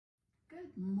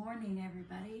Good morning,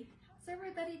 everybody. How's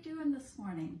everybody doing this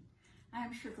morning?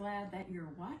 I'm sure glad that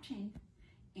you're watching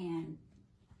and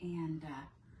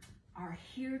are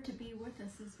here to be with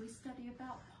us as we study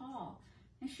about Paul.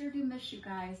 I sure do miss you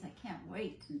guys. I can't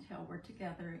wait until we're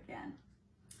together again.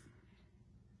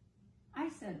 I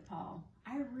said Paul.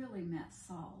 I really meant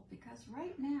Saul because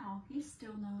right now he's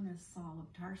still known as Saul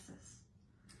of Tarsus.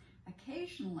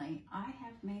 Occasionally, I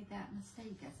have made that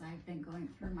mistake as I've been going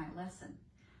through my lesson.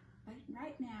 But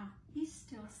right now, he's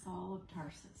still Saul of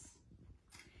Tarsus.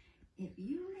 If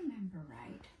you remember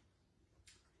right,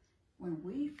 when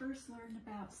we first learned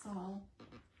about Saul,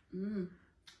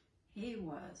 he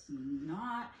was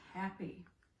not happy.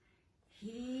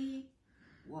 He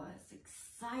was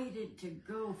excited to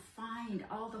go find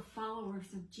all the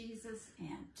followers of Jesus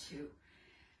and to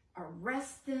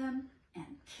arrest them and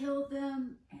kill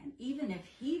them. And even if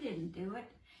he didn't do it,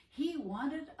 he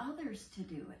wanted others to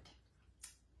do it.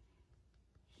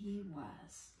 He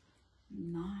was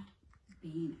not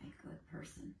being a good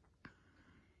person.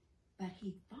 But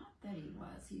he thought that he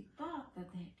was. He thought that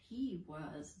he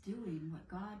was doing what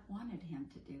God wanted him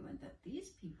to do and that these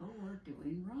people were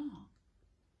doing wrong.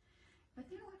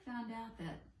 But then we found out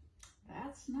that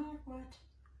that's not what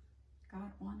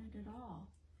God wanted at all.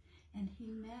 And he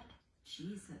met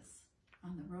Jesus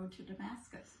on the road to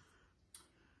Damascus.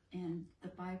 And the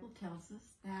Bible tells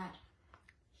us that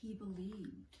he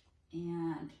believed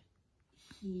and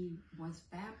he was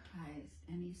baptized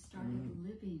and he started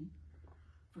living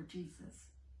for Jesus.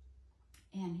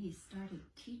 And he started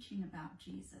teaching about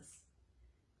Jesus.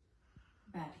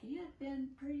 But he had been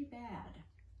pretty bad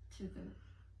to the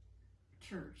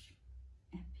church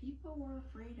and people were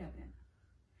afraid of him.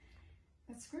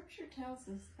 But scripture tells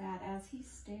us that as he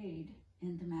stayed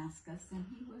in Damascus and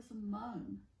he was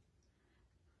among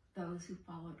those who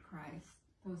followed Christ,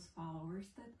 those followers,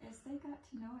 that as they got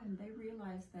to know him, they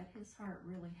realized that his heart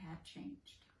really had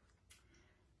changed.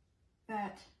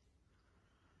 But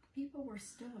people were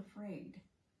still afraid.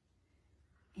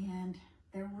 And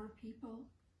there were people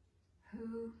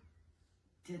who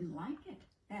didn't like it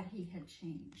that he had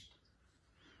changed.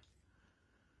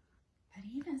 But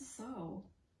even so,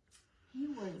 he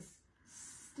was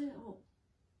still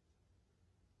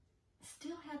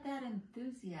had that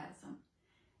enthusiasm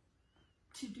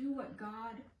to do what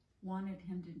God wanted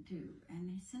him to do.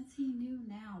 And since he knew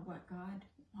now what God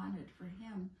wanted for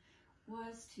him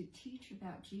was to teach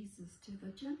about Jesus to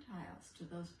the Gentiles, to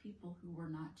those people who were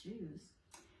not Jews,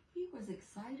 he was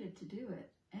excited to do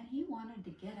it. And he wanted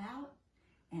to get out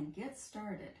and get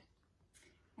started.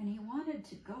 And he wanted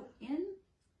to go in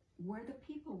where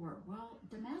the people were. Well,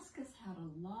 Damascus had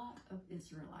a lot of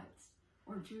Israelites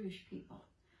or Jewish people.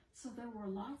 So there were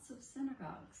lots of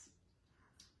synagogues.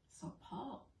 So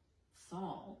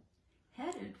Saul,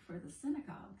 headed for the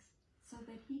synagogues so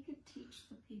that he could teach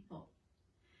the people,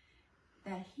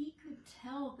 that he could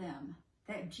tell them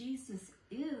that Jesus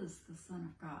is the Son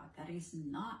of God, that he's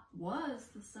not was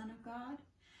the Son of God,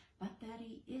 but that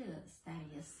he is, that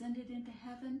he ascended into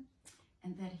heaven,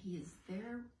 and that he is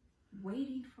there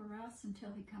waiting for us until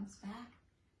he comes back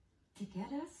to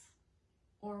get us,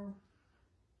 or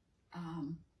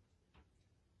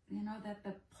that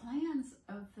the plans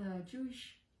of the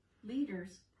Jewish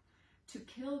leaders to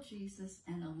kill Jesus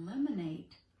and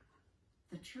eliminate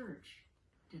the church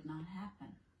did not happen.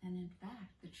 And in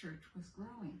fact, the church was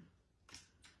growing.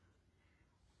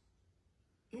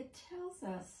 It tells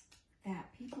us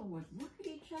that people would look at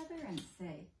each other and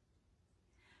say,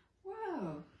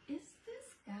 whoa, is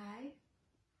this guy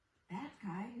that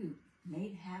guy who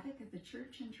made havoc of the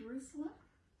church in Jerusalem?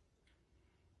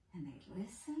 And they'd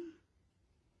listen,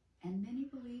 and many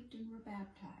believed and were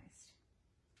baptized.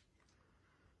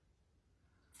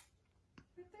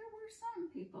 But there were some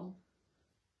people,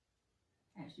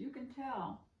 as you can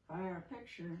tell by our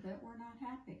picture, that were not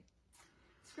happy.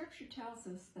 Scripture tells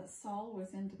us that Saul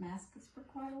was in Damascus for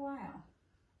quite a while.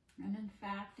 And in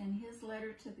fact, in his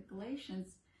letter to the Galatians,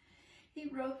 he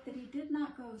wrote that he did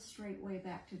not go straightway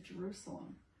back to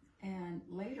Jerusalem. And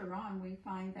later on, we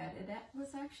find that it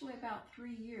was actually about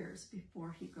 3 years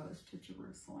before he goes to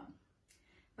Jerusalem.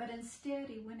 But instead,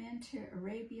 he went into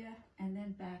Arabia and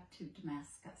then back to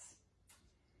Damascus.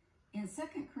 In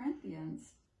 2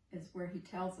 Corinthians is where he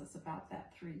tells us about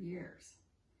that 3 years.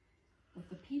 But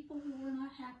the people who were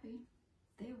not happy,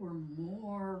 they were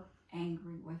more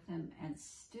angry with him, and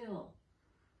still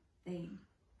they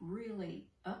really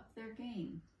upped their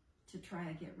game to try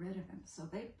to get rid of him. So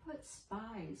they put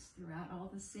spies throughout all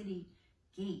the city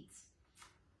gates,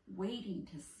 waiting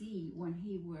to see when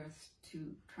he was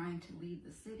trying to leave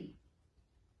the city.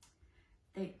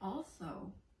 They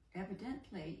also,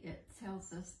 evidently, it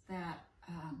tells us that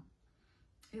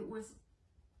it was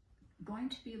going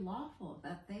to be lawful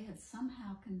that they had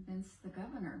somehow convinced the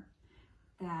governor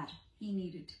that he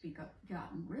needed to be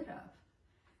gotten rid of.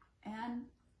 And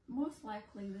most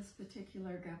likely this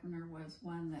particular governor was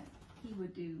one that he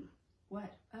would do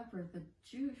whatever the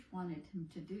Jews wanted him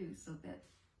to do so that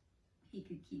he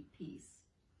could keep peace.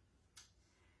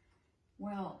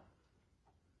 Well,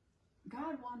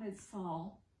 God wanted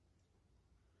Saul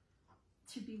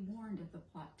to be warned of the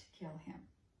plot to kill him.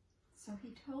 So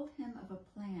he told him of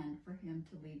a plan for him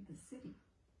to leave the city.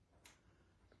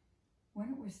 When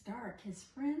it was dark, his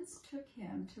friends took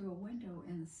him to a window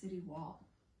in the city wall.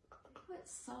 They put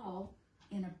Saul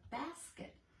in a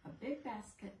basket, a big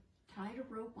basket, tied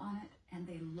a rope on it, and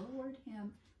they lowered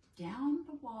him down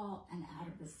the wall and out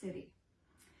of the city.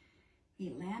 He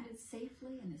landed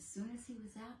safely, and as soon as he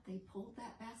was out, they pulled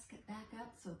that basket back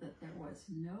up so that there was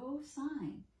no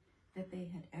sign that they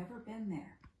had ever been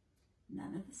there.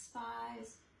 None of the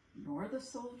spies nor the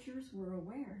soldiers were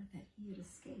aware that he had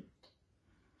escaped.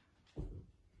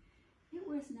 It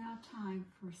was now time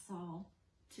for Saul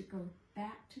to go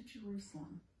back to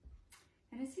Jerusalem.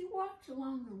 And as he walked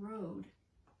along the road,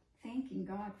 thanking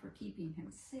God for keeping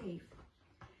him safe,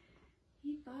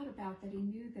 he thought about that he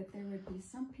knew that there would be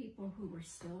some people who were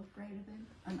still afraid of him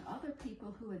and other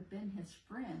people who had been his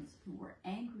friends who were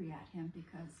angry at him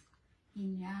because he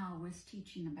now was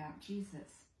teaching about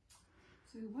Jesus.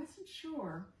 So he wasn't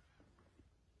sure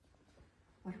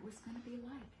what it was going to be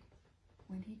like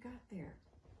when he got there.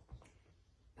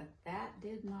 But that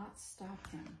did not stop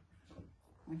him.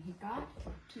 When he got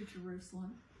to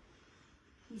Jerusalem,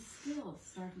 he still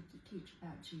started to teach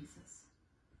about Jesus.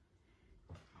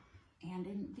 And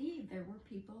indeed, there were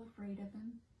people afraid of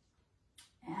him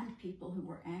and people who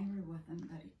were angry with him,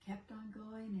 but he kept on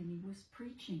going and he was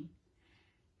preaching.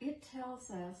 It tells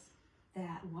us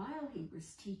that while he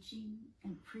was teaching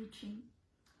and preaching,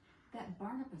 that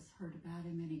Barnabas heard about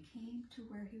him and he came to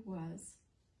where he was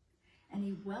and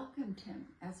he welcomed him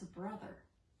as a brother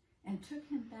and took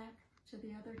him back to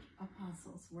the other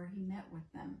apostles where he met with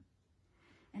them.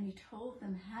 And he told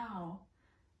them how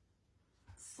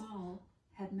Saul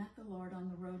had met the Lord on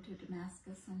the road to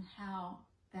Damascus and how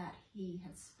that he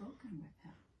had spoken with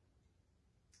him.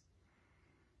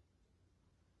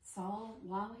 Saul,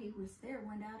 while he was there,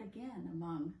 went out again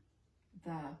among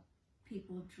the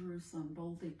people of Jerusalem,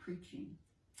 boldly preaching.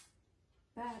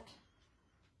 But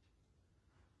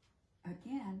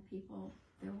again,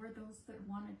 there were those that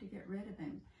wanted to get rid of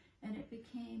him, and it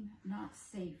became not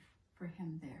safe for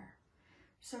him there.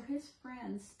 So his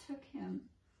friends took him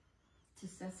to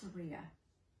Caesarea,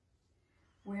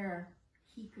 where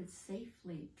he could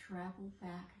safely travel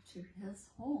back to his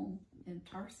home in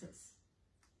Tarsus.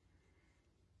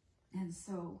 And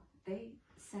so they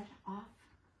set off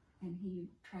and he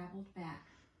traveled back.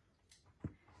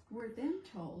 We're then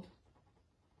told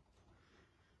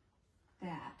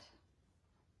that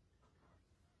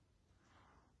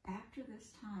after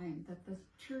this time that the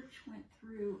church went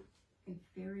through a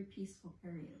very peaceful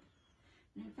period.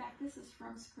 And in fact, this is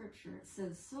from Scripture. It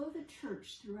says, "So the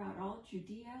church throughout all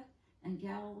Judea and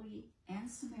Galilee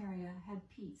and Samaria had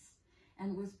peace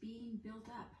and was being built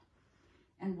up.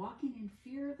 And walking in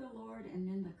fear of the Lord and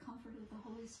in the comfort of the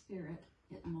Holy Spirit,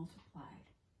 it multiplied."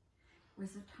 It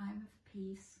was a time of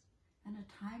peace and a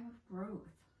time of growth.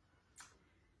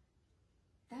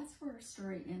 That's where our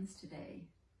story ends today.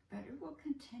 But it will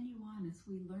continue on as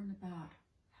we learn about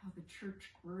how the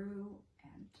church grew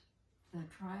and the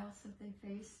trials that they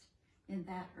faced in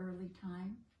that early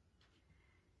time.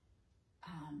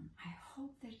 I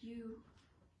hope that you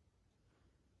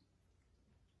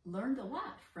learned a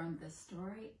lot from this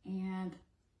story, and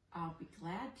I'll be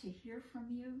glad to hear from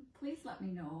you. Please let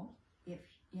me know if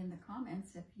in the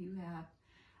comments if you have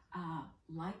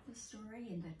liked the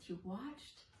story and that you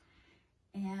watched,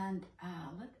 and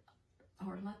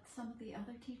let some of the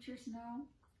other teachers know.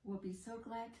 We'll be so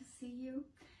glad to see you.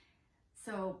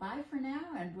 So bye for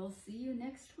now, and we'll see you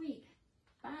next week.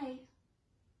 Bye.